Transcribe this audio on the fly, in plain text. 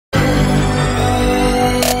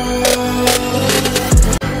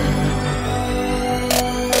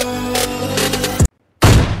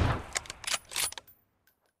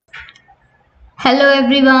Hello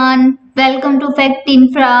everyone, welcome to Fact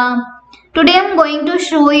Infra. Today I'm going to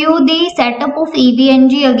show you the setup of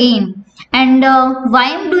EVNG again. And why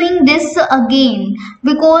I'm doing this again?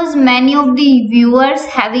 Because many of the viewers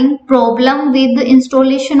having problem with the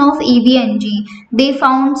installation of EVNG. They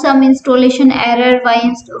found some installation error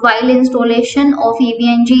while installation of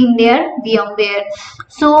EVNG in their VMware.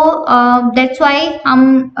 So that's why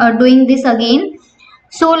I'm doing this again.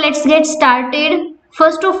 So let's get started.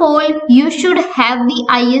 First of all, you should have the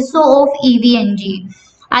ISO of EVNG.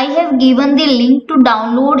 I have given the link to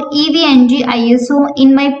download EVNG ISO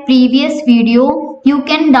in my previous video. You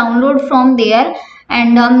can download from there,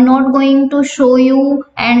 and I'm not going to show you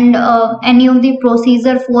and any of the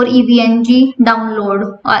procedure for EVNG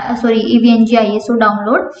download. EVNG ISO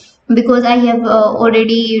download, because I have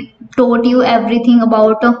already taught you everything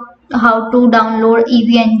about how to download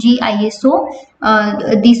EVNG ISO,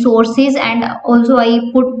 the sources, and also I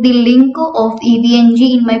put the link of EVNG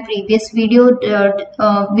in my previous video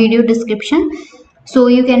description, so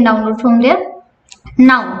you can download from there.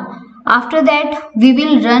 Now after that we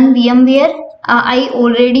will run VMware. I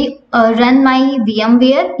already run my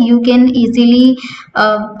VMware. You can easily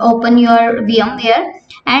open your VMware,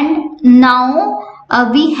 and now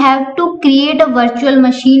we have to create a virtual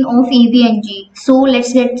machine of EVNG. So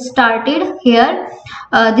let's get started here.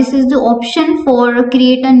 This is the option for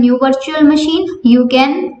create a new virtual machine. You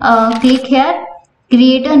can click here,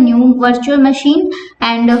 create a new virtual machine,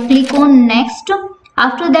 and click on next.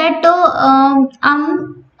 After that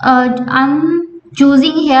I'm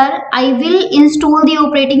choosing here I will install the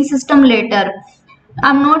operating system later.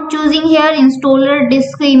 I'm not choosing here installer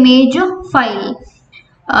disk image file.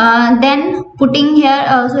 Then putting here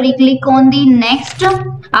click on the next.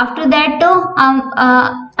 After that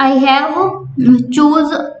I have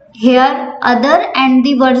choose here other and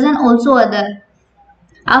the version also other.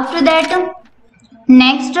 After that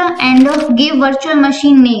next, and give virtual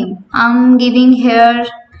machine name. I'm giving here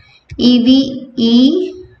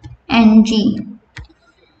EVENG,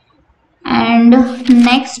 and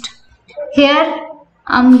next here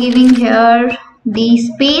I'm giving here the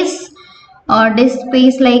space disk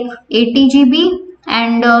space like 80 GB,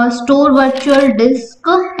 and store virtual disk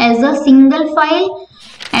as a single file,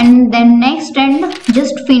 and then next and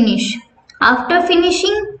just finish. After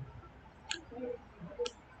finishing,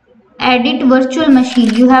 edit virtual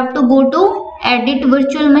machine. You have to go to edit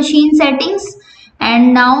virtual machine settings,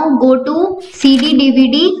 and now go to CD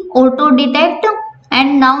DVD auto detect,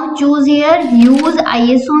 and now choose here use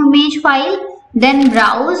ISO image file. Then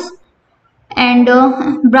browse, and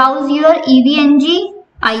browse your EVNG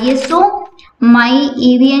ISO. My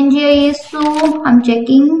EVNG ISO, I'm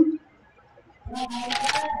checking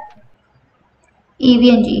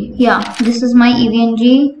EVNG. Yeah, this is my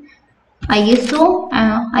EVNG ISO.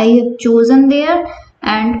 I have chosen there,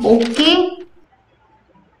 and OK,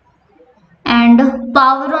 and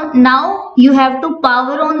power on. Now you have to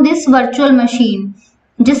power on this virtual machine.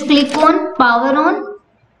 Just click on power on.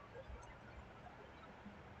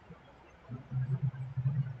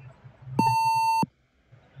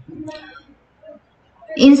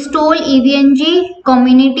 Install EVNG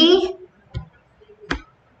community.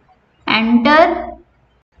 Enter.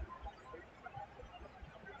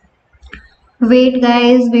 Wait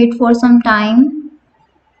guys, wait for some time.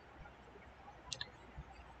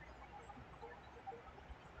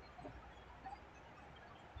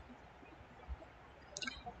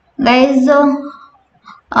 Guys,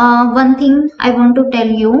 one thing I want to tell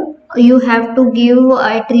you, you have to give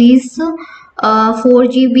at least 4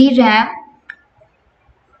 GB RAM.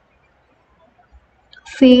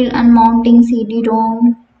 Fail unmounting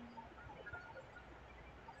CD-ROM.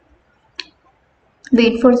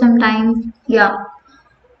 Wait for some time. Yeah,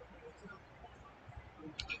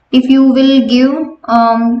 if you will give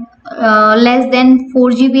less than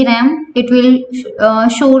 4 GB RAM, it will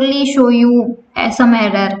surely show you some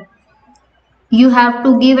error. You have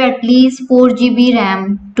to give at least 4 GB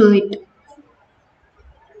RAM to it.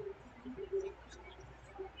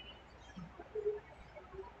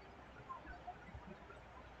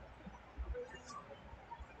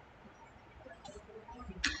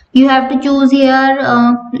 You have to choose here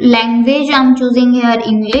language. I'm choosing here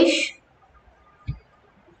English.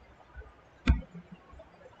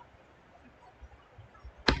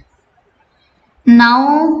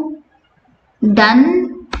 Now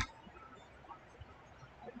done.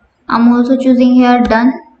 I'm also choosing here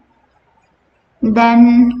done.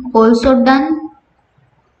 Then also done.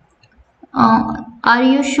 Are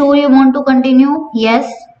you sure you want to continue?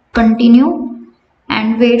 Yes, continue,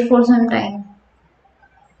 and wait for some time.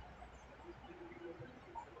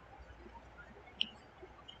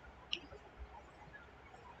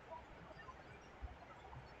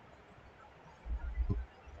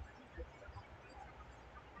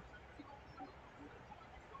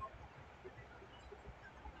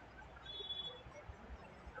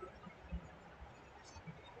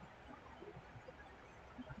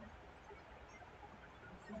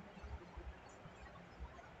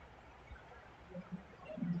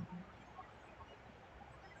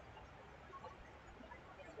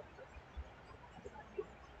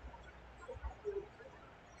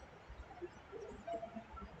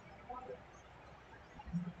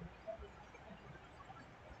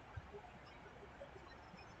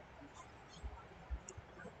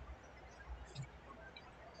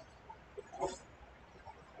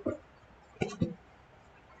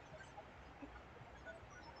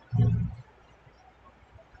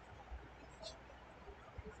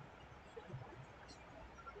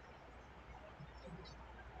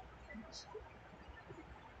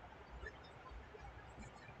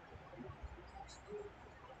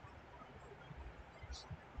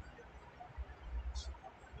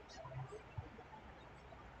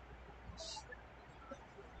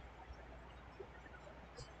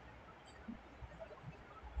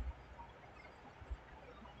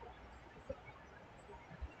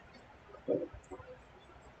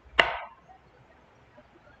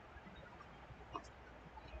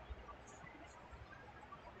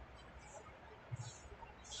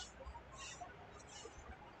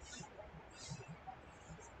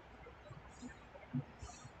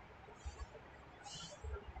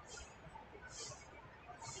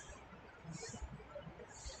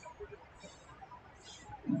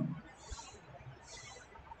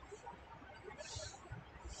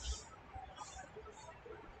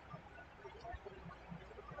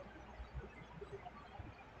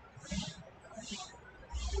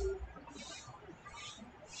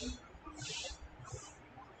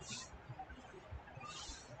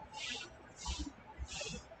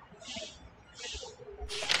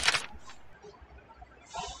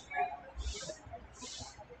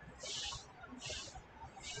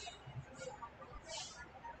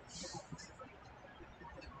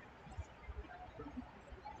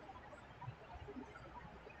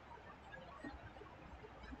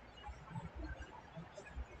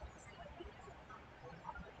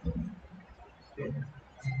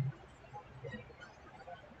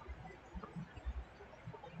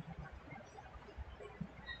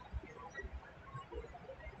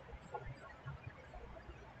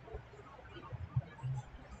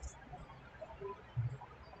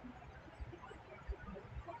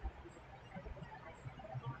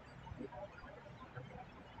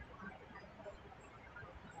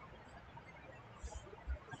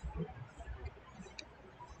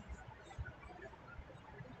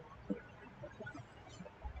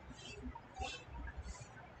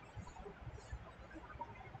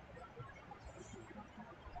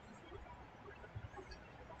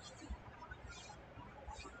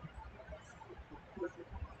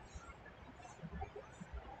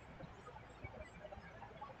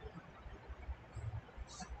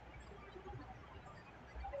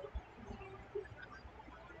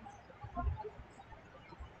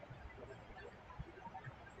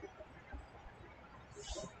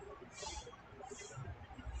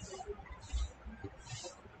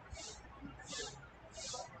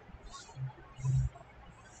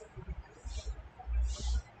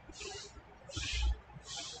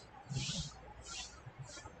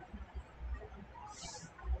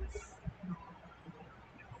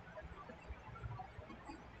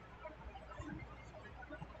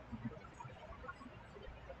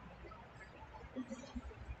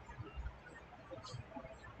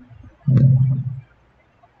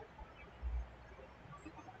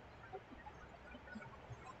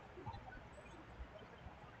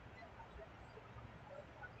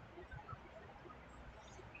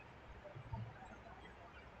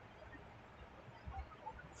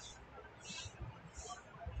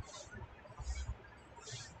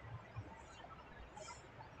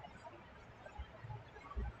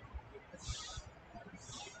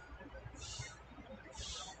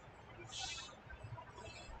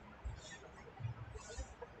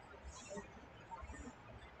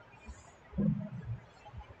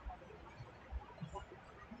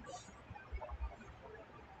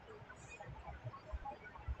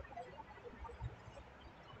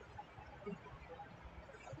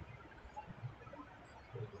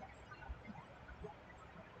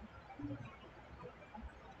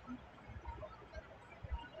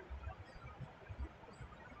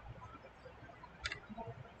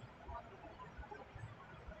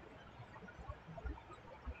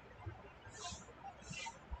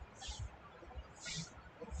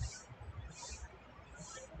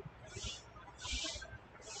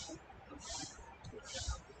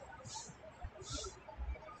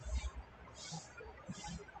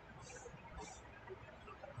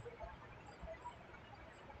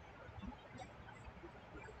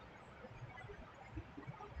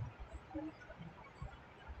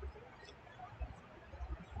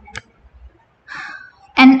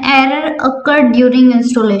 error occurred during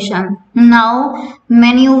installation. Now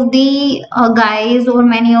many of the guys or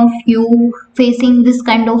many of you facing this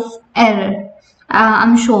kind of error,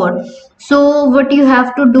 I'm sure. So what you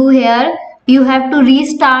have to do here, you have to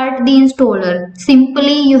restart the installer.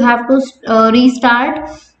 Simply you have to restart,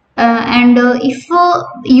 and if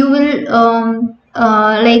you will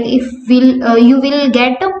like if will you will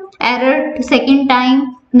get error second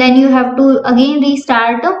time, then you have to again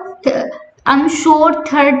restart. I'm sure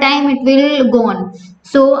third time it will go on.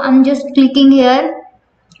 So I'm just clicking here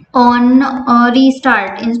on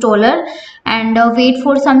restart installer, and wait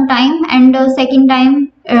for some time, and second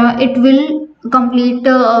time it will complete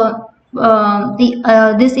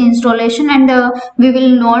this installation, and we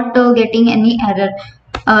will not getting any error.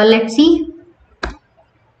 Let's see.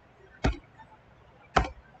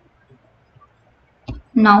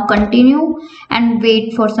 Now continue and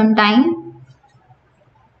wait for some time.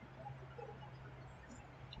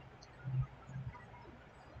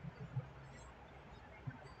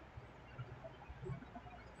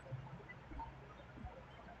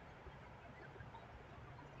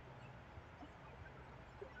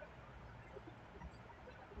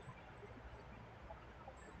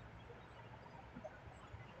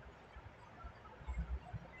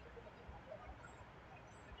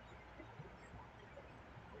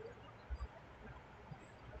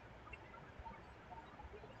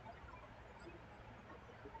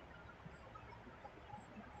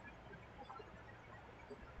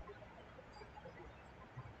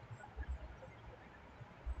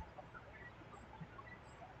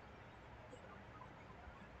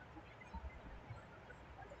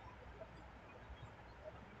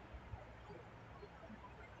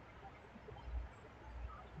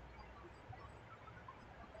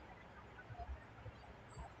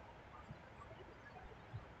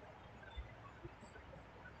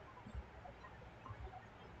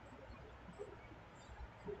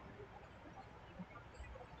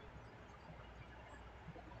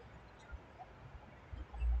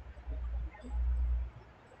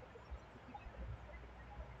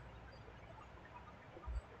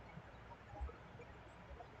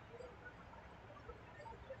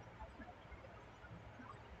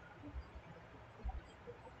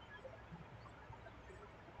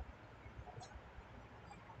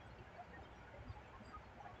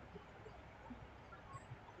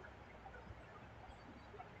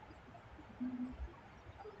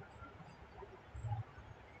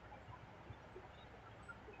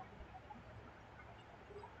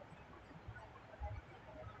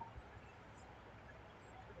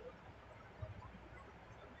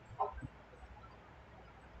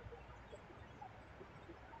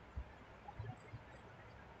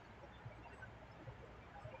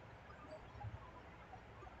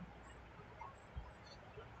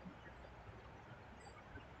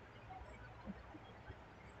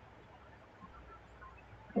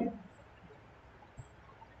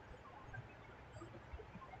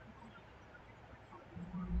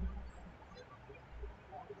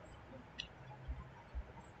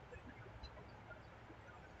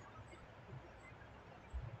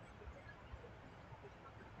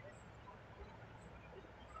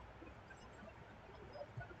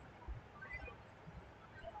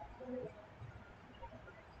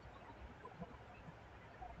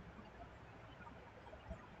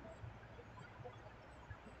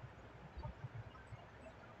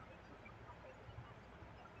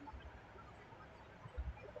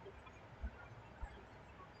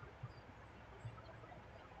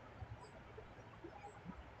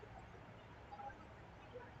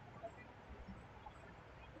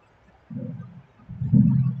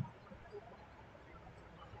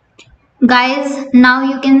 Guys, now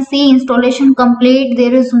you can see installation complete.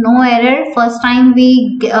 There is no error. First time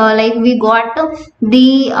we we got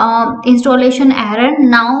the installation error.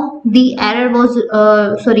 Now the error was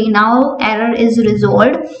sorry, now error is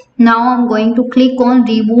resolved. Now I'm going to click on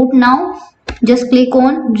reboot. Now just click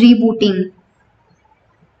on rebooting.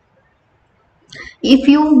 If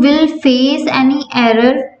you will face any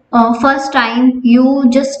error first time, you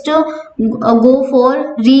just go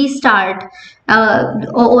for restart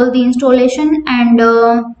all the installation, and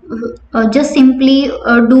just simply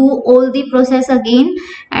do all the process again,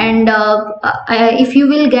 and if you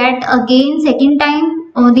will get again second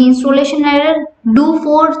time the installation error, do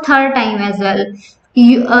for third time as well.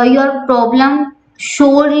 Your problem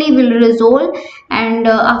surely will resolve. And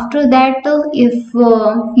after that, if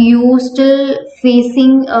you still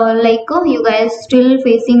facing you guys still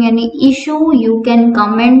facing any issue, you can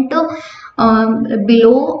comment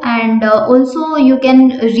below, and also you can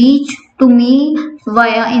reach to me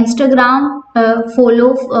via Instagram.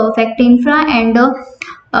 Follow FactInfra and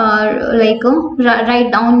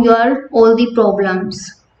write down your all the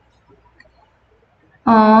problems.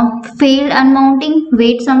 Failed unmounting,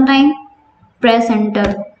 wait some time, press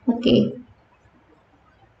enter. Okay,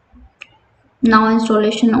 now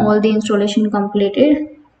installation, all the installation completed.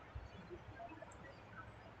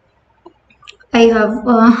 I have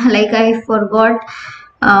I forgot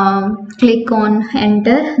click on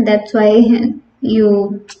enter, that's why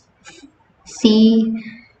you see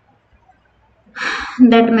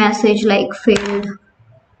that message like failed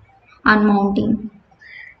unmounting.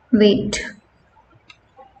 Wait,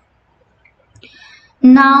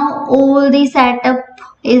 now all the setup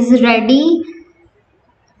is ready,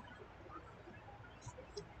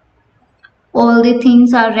 all the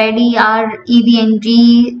things are ready, our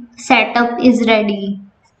EVNG setup is ready.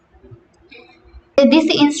 This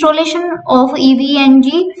installation of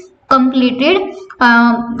EVNG completed.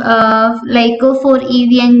 For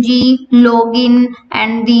EVNG login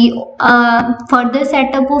and the further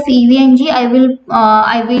setup of EVNG I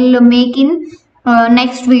will make in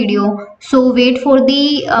next video, so wait for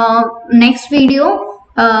the next video.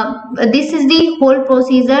 This is the whole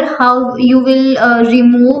procedure how you will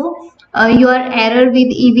remove your error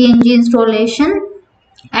with EVNG installation,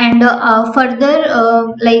 and further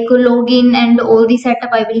login and all the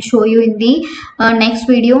setup I will show you in the next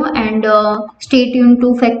video, and stay tuned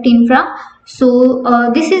to FactInfra. So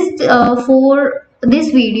this is for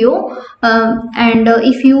this video, and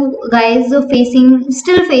if you guys are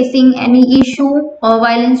still facing any issue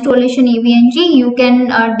while installation EVNG, you can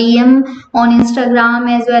DM on Instagram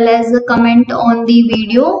as well as comment on the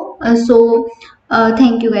video.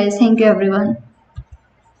 Thank you guys, thank you everyone.